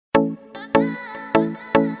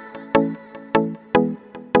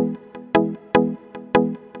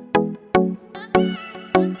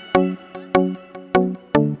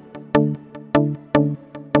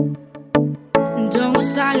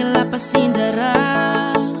Saya lapas sindara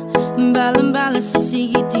Mbala-mbala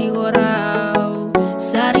sisigiti gorau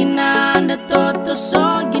Sarina anda toto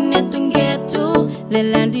so ginetu ngetu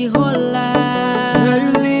Lelandi hola. Now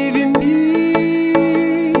you leaving me.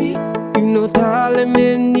 You know darling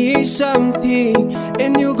me need something.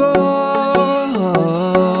 And you go.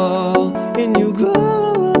 And you go.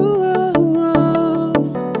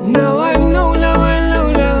 Now I know, now I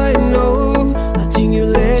know, now I know. I think you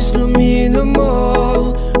less love me no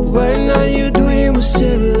more. Why now you doing what's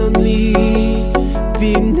on me?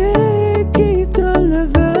 Vineki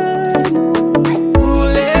talavanu.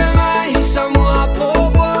 Ulema hisamua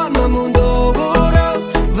popo mamundo gora.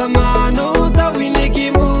 Vamano ta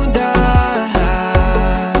vineki munda.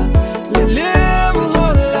 Lelemu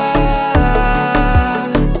hola.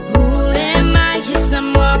 Ulema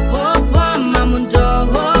hisamua popo mamundo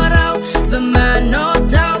gora. Vamano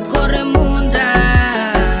ta kore munda.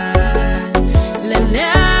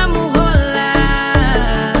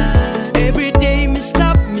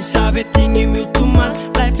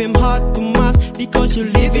 Life am hard to mask because you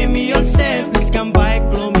leaving me yourself. Please come back,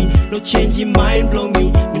 blow me. No change in mind, blow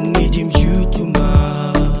me. We need him, you to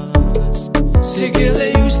mask. Say, girl,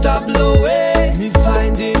 you stop blowing. Me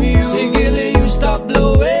finding you. Say, girl, you stop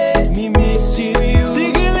blowing. Me missing you.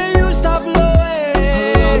 Say, girl, you stop blowing.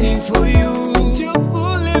 I'm longing for you. You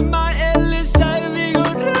pulling my endless side, we go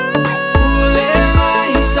run. Pulling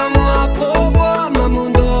my hisamua popo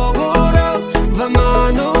mamundo gora.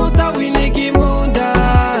 Vamano ta vineki munda.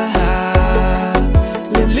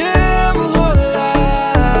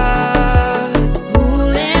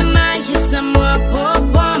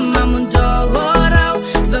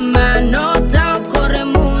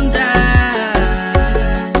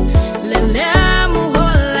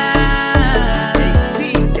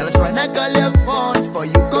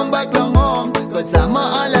 I'm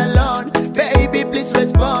all alone, baby, please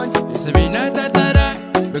respond.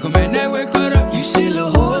 You still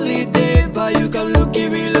a